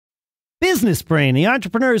Business Brain, the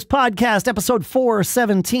Entrepreneurs Podcast, episode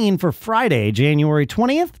 417 for Friday, January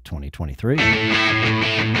 20th, 2023.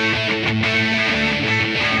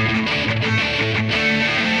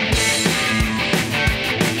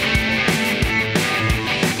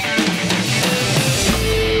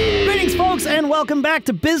 Greetings, folks, and welcome back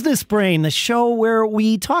to Business Brain, the show where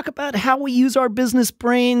we talk about how we use our business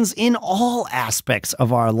brains in all aspects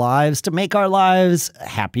of our lives to make our lives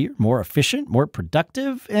happier, more efficient, more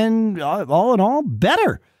productive, and all in all,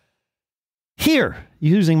 better. Here,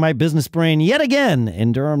 using my business brain yet again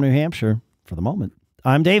in Durham, New Hampshire, for the moment,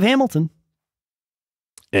 I'm Dave Hamilton.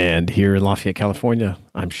 And here in Lafayette, California,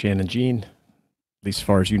 I'm Shannon Jean, at least as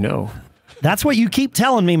far as you know. That's what you keep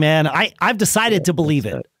telling me, man. I've decided to believe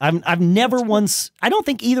it. I've never once, I don't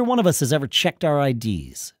think either one of us has ever checked our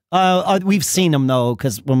IDs. We've seen them though,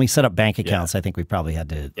 because when we set up bank accounts, I think we probably had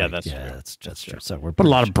to. Yeah, that's true. So we're put a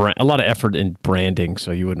lot of effort in branding, so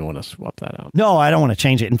you wouldn't want to swap that out. No, I don't want to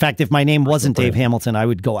change it. In fact, if my name wasn't Dave Hamilton, I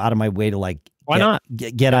would go out of my way to why not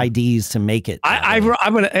get IDs to make it. I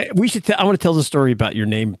want to tell the story about your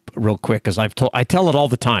name real quick because I tell it all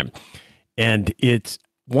the time, and it's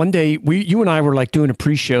one day you and I were like doing a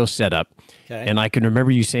pre-show setup, and I can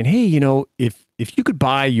remember you saying, "Hey, if you could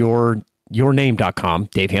buy yourname.com,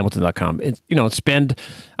 davehamilton.com, and spend,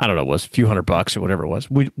 I don't know, it was a few $100 or whatever it was.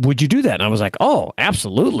 Would you do that?" And I was like, "Oh,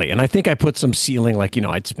 absolutely." And I think I put some ceiling, like,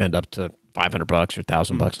 I'd spend up to $500 or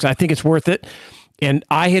 $1,000 because I think it's worth it. And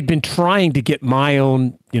I had been trying to get my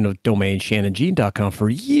own, domain, shannonjean.com, for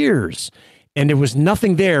years. And there was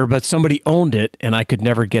nothing there, but somebody owned it, and I could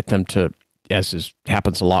never get them to,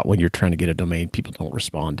 happens a lot when you're trying to get a domain, people don't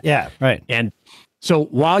respond. Yeah, right. And so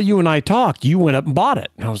while you and I talked, you went up and bought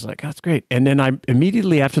it. And I was like, that's great. And then I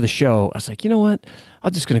immediately after the show, I was like, you know what?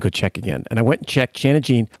 I'm just going to go check again. And I went and checked Shannon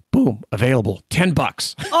Jean, boom, available,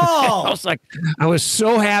 $10. Oh, I was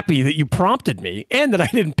so happy that you prompted me and that I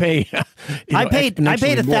didn't pay. I paid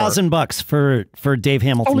 $1,000 for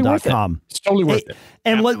davehamilton.com. It's totally worth it.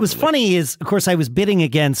 And Absolutely. What was funny is, of course, I was bidding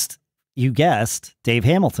against, you guessed, Dave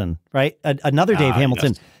Hamilton, right? Another Dave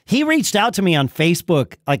Hamilton. Yes. He reached out to me on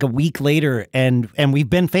Facebook like a week later, and we've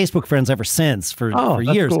been Facebook friends ever since for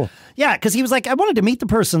years. Cool. Yeah, because he was like, I wanted to meet the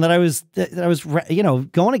person that I was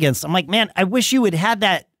going against. I'm like, man, I wish you had had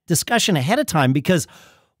that discussion ahead of time because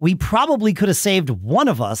we probably could have saved one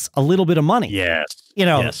of us a little bit of money. Yes.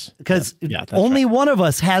 Because only one of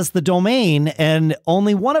us has the domain, and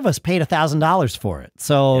only one of us paid $1,000 for it.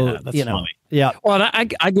 So funny. Yeah. Well, I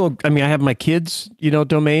have my kids,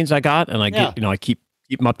 domains I got, and I keep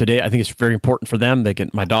them up to date. I think it's very important for them.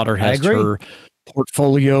 My daughter has her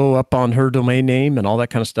portfolio up on her domain name and all that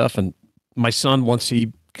kind of stuff. And my son, once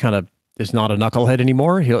he kind of is not a knucklehead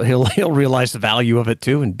anymore, he'll realize the value of it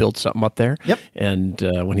too and build something up there. Yep. And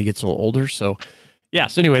when he gets a little older, so. Yeah.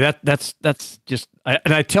 So anyway, that's just,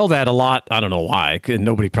 and I tell that a lot. I don't know why, and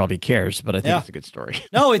nobody probably cares, but I think it's a good story.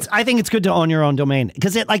 No, I think it's good to own your own domain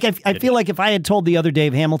because I feel like if I had told the other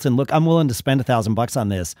Dave Hamilton, look, I'm willing to spend $1,000 on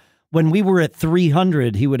this, when we were at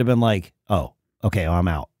 300, he would have been like, oh, okay, I'm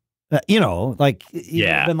out. He would have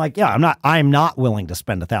been like, yeah, I'm not willing to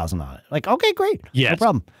spend $1,000 on it. Like, okay, great. Yeah. No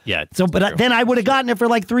problem. Yeah. So, but then I would have gotten it for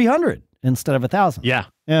like 300 instead of 1,000. Yeah.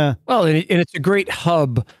 Yeah. Well, and it's a great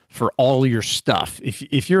hub for all your stuff.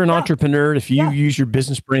 If you're an entrepreneur, if you use your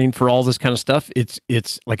business brain for all this kind of stuff, it's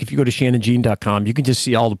like if you go to shannonjean.com, you can just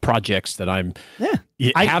see all the projects that have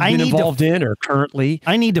been involved in or currently.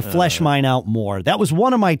 I need to flesh mine out more. That was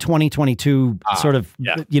one of my 2022 sort of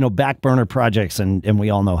back burner projects, and we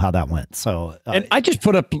all know how that went. So and I just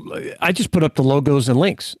put up the logos and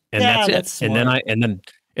links, and that's it. Smart.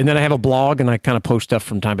 And then I have a blog, and I kind of post stuff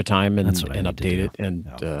from time to time and update it, and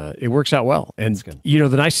it works out well. And the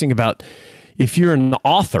nice thing about if you're an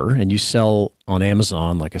author and you sell on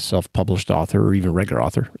Amazon, like a self-published author or even regular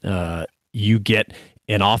author, you get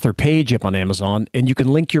an author page up on Amazon, and you can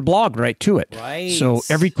link your blog right to it. Right. So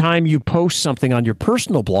every time you post something on your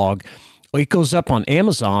personal blog, it goes up on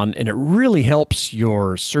Amazon, and it really helps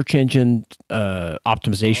your search engine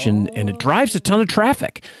optimization, and it drives a ton of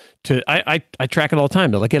traffic. I track it all the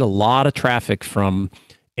time. I get a lot of traffic from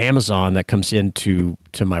Amazon that comes into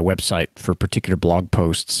my website for particular blog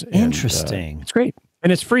posts. Interesting. It's great,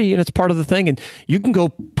 and it's free, and it's part of the thing. And you can go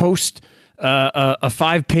post a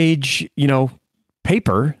 5-page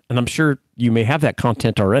paper, and I'm sure you may have that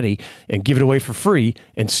content already, and give it away for free,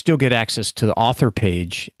 and still get access to the author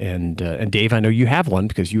page. And Dave, I know you have one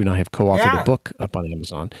because you and I have co-authored a book up on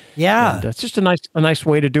Amazon. Yeah, and it's just a nice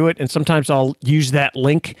way to do it. And sometimes I'll use that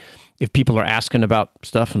link if people are asking about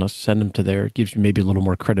stuff, and I'll send them to there. It gives you maybe a little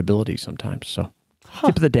more credibility sometimes. So,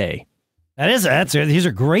 tip of the day. These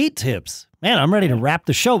are great tips. Man, I'm ready to wrap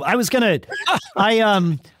the show. I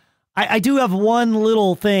do have one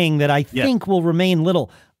little thing that I think will remain little.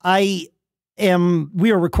 We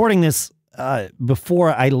are recording this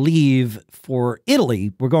before I leave for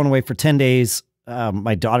Italy. We're going away for 10 days.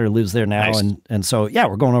 My daughter lives there now. Nice. And so,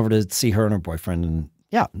 we're going over to see her and her boyfriend. And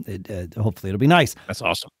hopefully it'll be nice. That's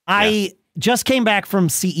awesome. I just came back from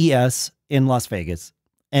CES in Las Vegas.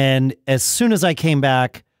 And as soon as I came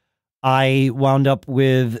back, I wound up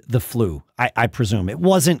with the flu. I presume it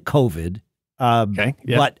wasn't COVID.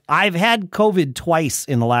 But I've had COVID twice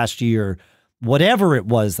in the last year. Whatever it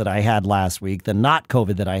was that I had last week, the not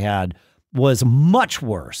COVID that I had was much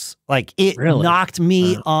worse. Like it knocked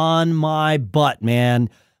me on my butt, man.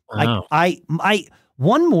 Wow.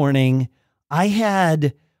 One morning I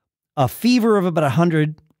had a fever of about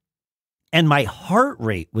 100 and my heart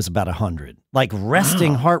rate was about 100, like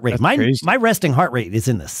resting heart rate. My resting heart rate is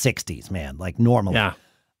in the 60s, man, like normally. Yeah.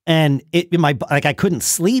 And I couldn't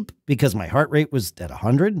sleep because my heart rate was at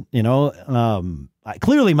 100,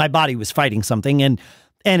 clearly my body was fighting something. And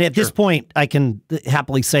at this point I can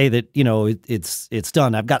happily say that, it's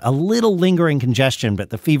done. I've got a little lingering congestion, but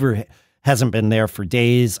the fever hasn't been there for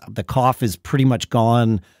days. The cough is pretty much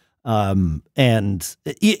gone. I haven't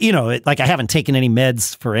taken any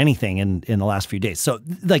meds for anything in the last few days. So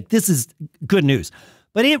this is good news,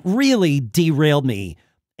 but it really derailed me.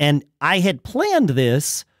 And I had planned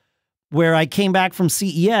this where I came back from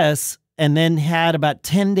CES and then had about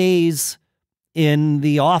 10 days in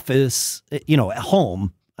the office, at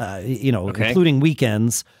home, including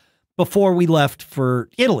weekends before we left for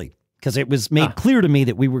Italy, because it was made clear to me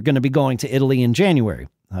that we were going to be going to Italy in January.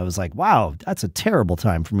 I was like, wow, that's a terrible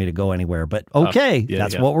time for me to go anywhere, but okay,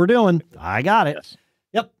 that's what we're doing. I got it.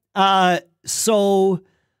 Yes. Yep. So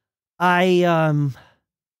I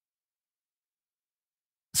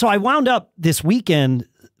wound up this weekend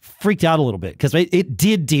freaked out a little bit because it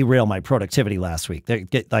did derail my productivity last week. I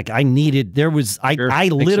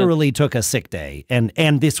literally took a sick day,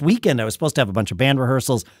 and this weekend I was supposed to have a bunch of band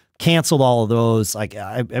rehearsals, canceled all of those. Like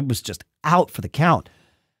I was just out for the count.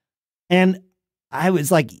 And I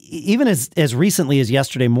was like, even as recently as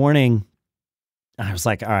yesterday morning, I was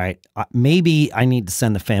like, all right, maybe I need to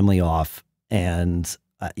send the family off, and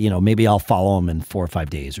maybe I'll follow them in 4 or 5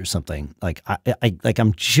 days or something. Like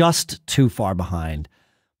I'm just too far behind.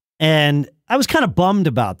 And I was kind of bummed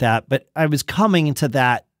about that, but I was coming into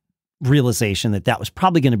that realization that was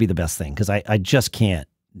probably going to be the best thing, because I just can't,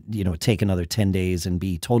 take another 10 days and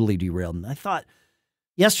be totally derailed. And I thought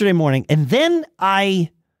yesterday morning, and then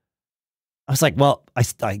I was like, well, I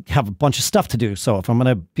have a bunch of stuff to do. So if I'm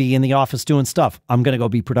going to be in the office doing stuff, I'm going to go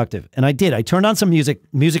be productive. And I did. I turned on some music.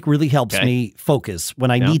 Music really helps me focus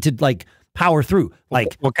when I need to power through.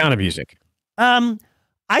 What kind of music?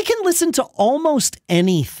 I can listen to almost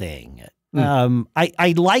anything.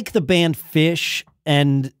 I like the band Phish,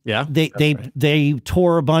 and they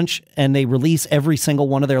tour a bunch and they release every single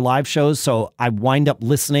one of their live shows. So I wind up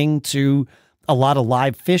listening to a lot of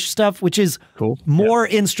live Phish stuff, which is more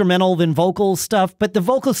instrumental than vocal stuff, but the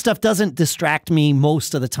vocal stuff doesn't distract me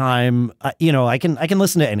most of the time. I can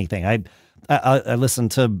listen to anything. I listen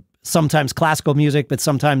to sometimes classical music, but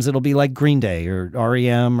sometimes it'll be like Green Day or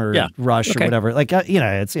REM or Rush or whatever.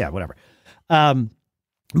 It's whatever.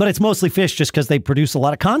 But it's mostly Phish just because they produce a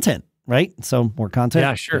lot of content, right? So more content.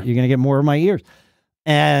 Yeah, sure. You're going to get more of my ears.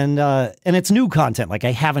 And it's new content. Like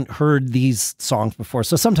I haven't heard these songs before.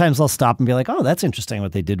 So sometimes I'll stop and be like, oh, that's interesting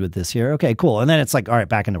what they did with this here. Okay, cool. And then it's like, all right,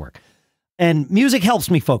 back into work. And music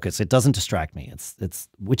helps me focus. It doesn't distract me. It's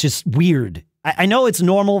which is weird. I know it's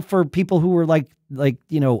normal for people who are like, I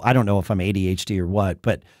don't know if I'm ADHD or what,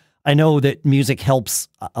 but I know that music helps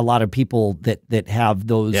a lot of people that have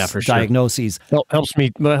those diagnoses. Sure. Helps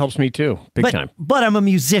me too, big time. But I'm a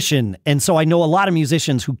musician, and so I know a lot of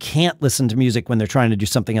musicians who can't listen to music when they're trying to do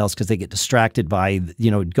something else because they get distracted by,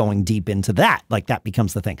 going deep into that. Like that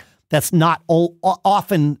becomes the thing. That's not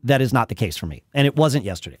often. That is not the case for me, and it wasn't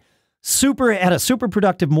yesterday. Had a super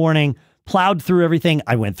productive morning. Plowed through everything.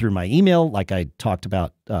 I went through my email like I talked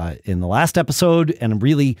about in the last episode, and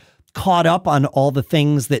really caught up on all the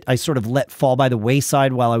things that I sort of let fall by the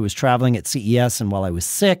wayside while I was traveling at CES and while I was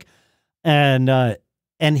sick. And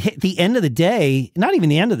hit the end of the day, not even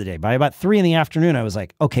the end of the day, by about 3 PM, I was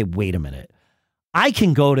like, okay, wait a minute. I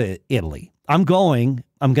can go to Italy. I'm going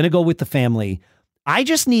to go with the family. I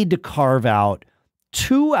just need to carve out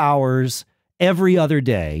 2 hours every other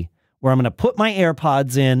day where I'm going to put my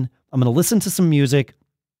AirPods in. I'm going to listen to some music.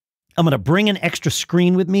 I'm going to bring an extra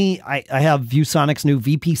screen with me. I have ViewSonic's new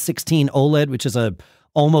VP16 OLED, which is a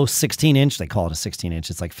almost 16 inch. They call it a 16 inch.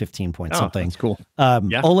 It's like 15 point something. That's cool.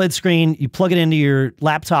 OLED screen. You plug it into your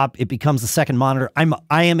laptop. It becomes the second monitor.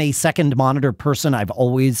 I am a second monitor person. I've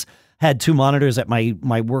always had two monitors at my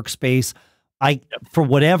workspace. For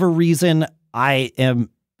whatever reason, I am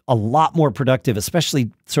a lot more productive,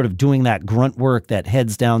 especially sort of doing that grunt work, that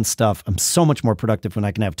heads down stuff. I'm so much more productive when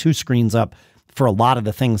I can have two screens up for a lot of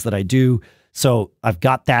the things that I do. So I've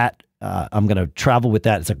got that. I'm going to travel with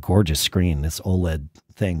that. It's a gorgeous screen, this OLED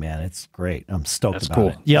thing, man. It's great. I'm stoked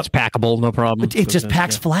about it. Yep. It's packable, no problem. It just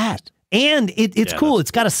packs flat. And it's cool.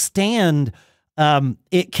 It's got a stand.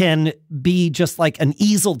 It can be just like an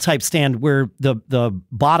easel type stand where the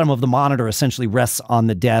bottom of the monitor essentially rests on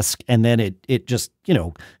the desk, and then it just,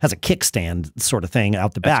 has a kickstand sort of thing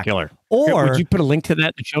out the back. Killer. Or would you put a link to that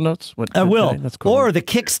in the show notes? I will. That's cool. Or the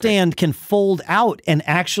kickstand can fold out and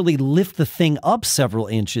actually lift the thing up several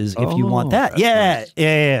inches if you want that. Yeah, nice.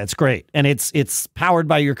 Yeah, it's great. And it's powered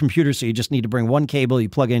by your computer, so you just need to bring one cable, you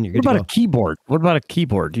plug in, you're good to go. What about a keyboard? What about a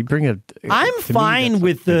keyboard? Do you bring I'm fine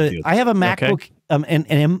with I have a MacBook, an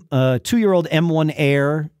 2-year-old M1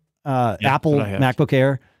 Air, Apple MacBook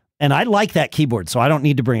Air, and I like that keyboard, so I don't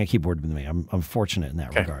need to bring a keyboard with me. I'm fortunate in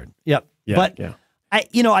that regard. Yep. Yeah, but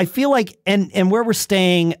I feel like, and where we're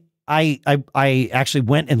staying, I actually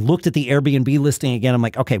went and looked at the Airbnb listing again. I'm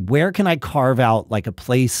like, okay, where can I carve out like a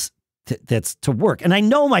place that's to work? And I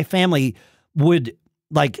know my family would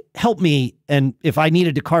like help me. And if I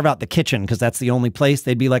needed to carve out the kitchen, because that's the only place,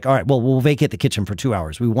 they'd be like, all right, well, we'll vacate the kitchen for 2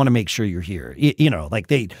 hours. We want to make sure you're here. Like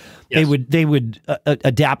they would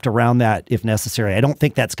adapt around that if necessary. I don't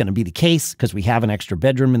think that's going to be the case because we have an extra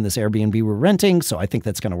bedroom in this Airbnb we're renting. So I think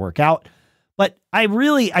that's going to work out. But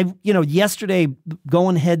yesterday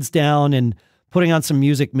going heads down and putting on some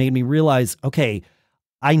music made me realize, okay,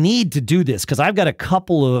 I need to do this because I've got a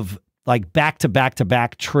couple of like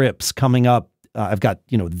back-to-back trips coming up. I've got,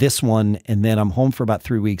 this one, and then I'm home for about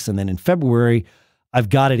 3 weeks. And then in February, I've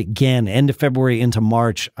got it again, end of February into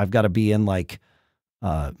March. I've got to be in like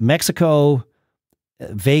Mexico,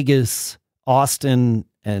 Vegas, Austin,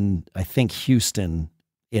 and I think Houston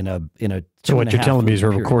in a So what you're telling me is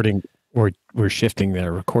we're recording, or we're shifting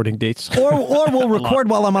their recording dates, or we'll record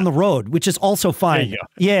while I'm on the road, which is also fine. There you go.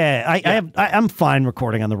 Yeah, I'm fine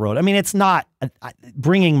recording on the road. I mean, it's not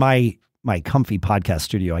bringing my comfy podcast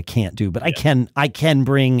studio. I can't do, but I can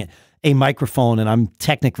bring a microphone, and I'm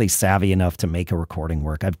technically savvy enough to make a recording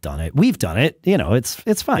work. I've done it. We've done it.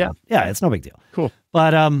 It's fine. Yeah, it's no big deal. Cool.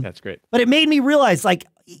 But that's great. But it made me realize, like,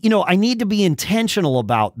 I need to be intentional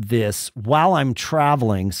about this while I'm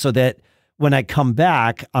traveling, so that when I come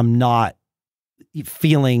back, I'm not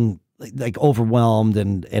feeling like overwhelmed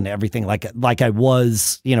and everything like I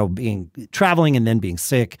was, being traveling and then being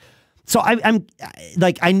sick. So I'm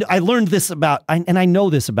like, I learned this and I know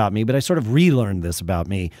this about me, but I sort of relearned this about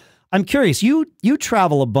me. I'm curious. You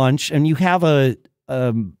travel a bunch, and you have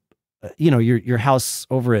your house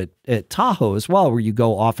over at Tahoe as well, where you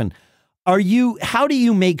go often. How do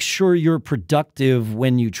you make sure you're productive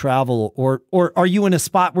when you travel, or are you in a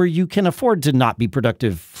spot where you can afford to not be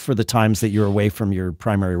productive for the times that you're away from your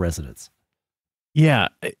primary residence? Yeah.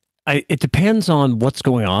 It depends on what's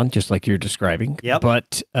going on, just like you're describing. Yep.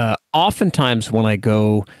 But oftentimes when I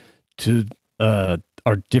go to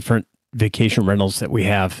our different vacation rentals that we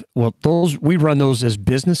have, well, we run those as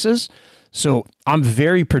businesses. So I'm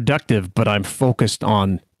very productive, but I'm focused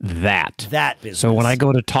on that business. So when I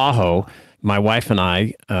go to Tahoe, my wife and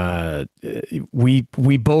I,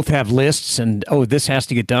 we both have lists, and this has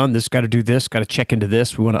to get done. This got to do this. Got to check into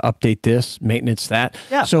this. We want to update this, maintenance that.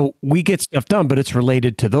 Yeah. So we get stuff done, but it's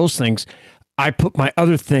related to those things. I put my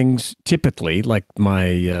other things, typically like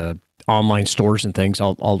my online stores and things.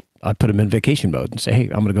 I put them in vacation mode and say, hey,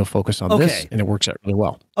 I'm going to go focus on this, and it works out really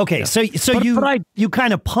well. Okay, yeah. So you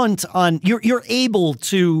kind of punt on. You're able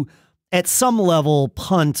to, at some level,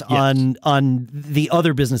 punt on the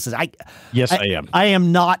other businesses. Yes, I am. I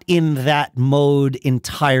am not in that mode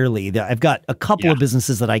entirely. I've got a couple of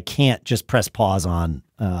businesses that I can't just press pause on.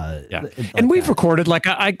 And we've recorded, like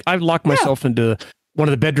I locked myself into one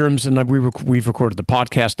of the bedrooms, and we've recorded the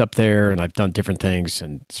podcast up there, and I've done different things,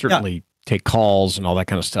 and certainly take calls and all that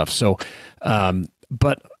kind of stuff. So,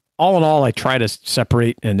 but all in all, I try to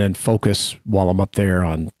separate and then focus while I'm up there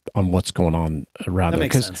on what's going on around there.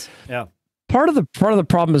 That makes sense. Yeah. Part of the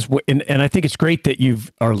problem is, and I think it's great that you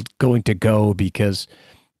are going to go, because,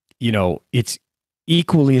 it's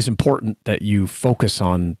equally as important that you focus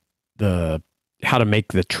on how to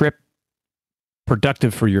make the trip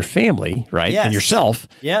productive for your family, right? Yes. And yourself.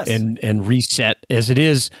 Yes. And reset as it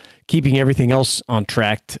is keeping everything else on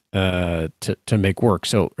track to make work.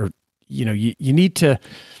 So, you need to,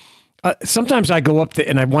 Sometimes I go up there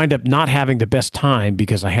and I wind up not having the best time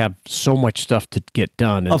because I have so much stuff to get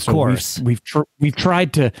done. And of course. We've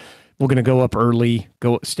tried to, we're going to go up early,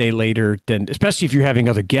 stay later, then, especially if you're having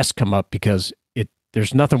other guests come up, because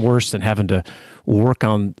there's nothing worse than having to work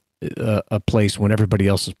on a place when everybody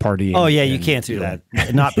else is partying. Oh yeah, you can't do that.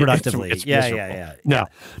 Not productively. It's yeah. No,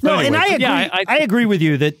 anyway, and I agree. Yeah, I agree with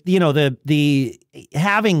you that the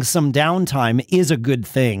having some downtime is a good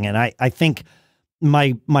thing, and I think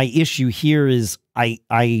my issue here is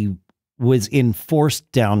I was in forced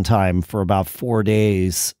downtime for about 4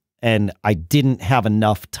 days, and I didn't have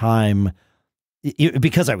enough time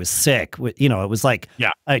because I was sick. It was like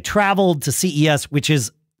I traveled to CES, which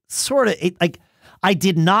is sort of like I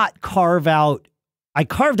did not carve out. I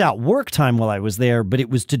carved out work time while I was there, but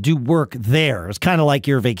it was to do work there. It was kind of like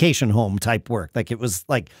your vacation home type work. Like it was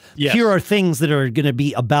like, here are things that are going to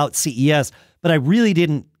be about CES, but I really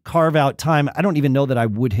didn't carve out time. I don't even know that I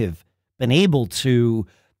would have been able to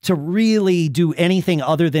really do anything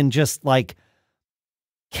other than just like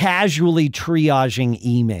casually triaging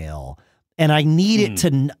email. And I needed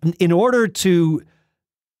to, in order to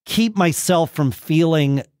keep myself from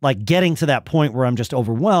feeling like getting to that point where I'm just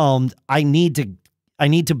overwhelmed, I need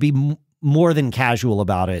to be more than casual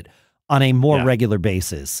about it on a more regular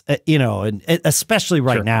basis, and especially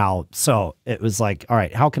right now. So it was like, all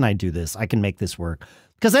right, how can I do this? I can make this work.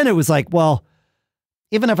 Because then it was like, well,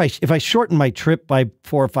 even if I shorten my trip by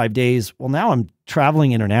 4 or 5 days, well, now I'm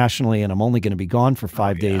traveling internationally and I'm only going to be gone for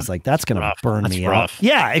 5 days. Like that's going to burn me out.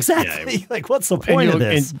 Yeah, exactly. Yeah. Like what's the point of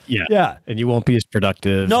this? And you won't be as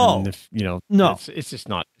productive. No, and if, no, it's just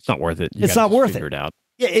not. It's not worth it. It's not worth it. It out.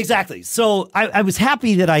 Yeah, exactly. So I was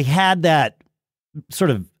happy that I had that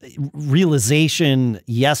sort of realization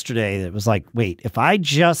yesterday. That was like, wait, if I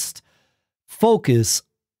just focus,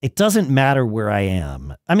 it doesn't matter where I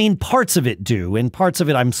am. I mean, parts of it do, and parts of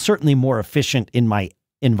it I'm certainly more efficient in my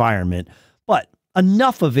environment, but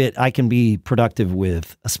enough of it I can be productive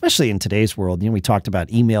with, especially in today's world. We talked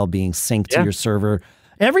about email being synced to your server.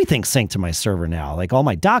 Everything's synced to my server now, like all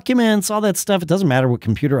my documents, all that stuff. It doesn't matter what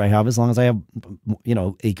computer I have, as long as I have,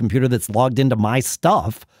 a computer that's logged into my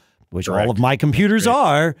stuff, which all of my computers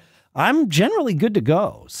are, I'm generally good to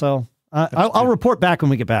go. So I'll report back when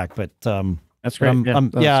we get back, but that's great.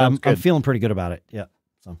 I'm feeling pretty good about it.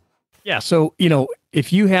 Yeah. So,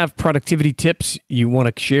 if you have productivity tips you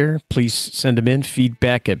want to share, please send them in,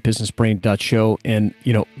 feedback@businessbrain.show, and,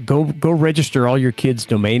 go register all your kids'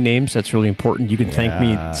 domain names. That's really important. You can thank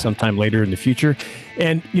me sometime later in the future.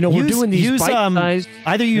 And, we're doing these bite-sized.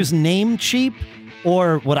 Either use Namecheap,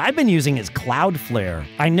 or what I've been using is Cloudflare.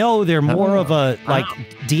 I know they're more of a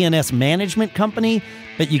DNS management company,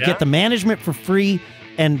 but you get the management for free.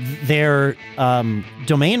 And their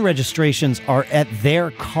domain registrations are at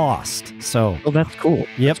their cost. So, that's cool.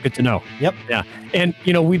 That's good to know. Yep. Yeah. And,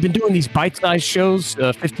 we've been doing these bite-sized shows,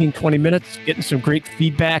 15, 20 minutes, getting some great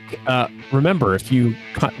feedback. Remember, if you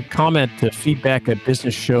comment to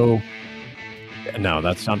feedback@businessshow. No,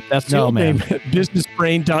 that's the old name,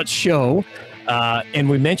 businessbrain.show. And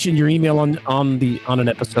we mentioned your email on an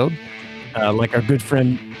episode, like our good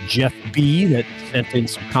friend Jeff B. that sent in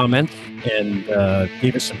some comments and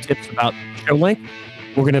gave us some tips about show length.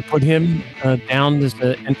 We're going to put him down as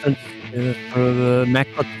the entrance for the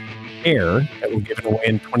MacBook Air that we're giving away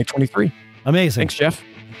in 2023. Amazing. Thanks, Jeff.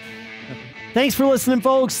 Thanks for listening,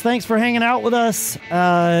 folks. Thanks for hanging out with us.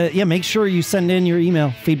 Make sure you send in your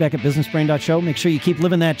email, feedback@businessbrain.show. Make sure you keep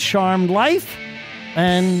living that charmed life.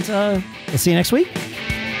 And we'll see you next week.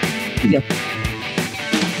 Yeah.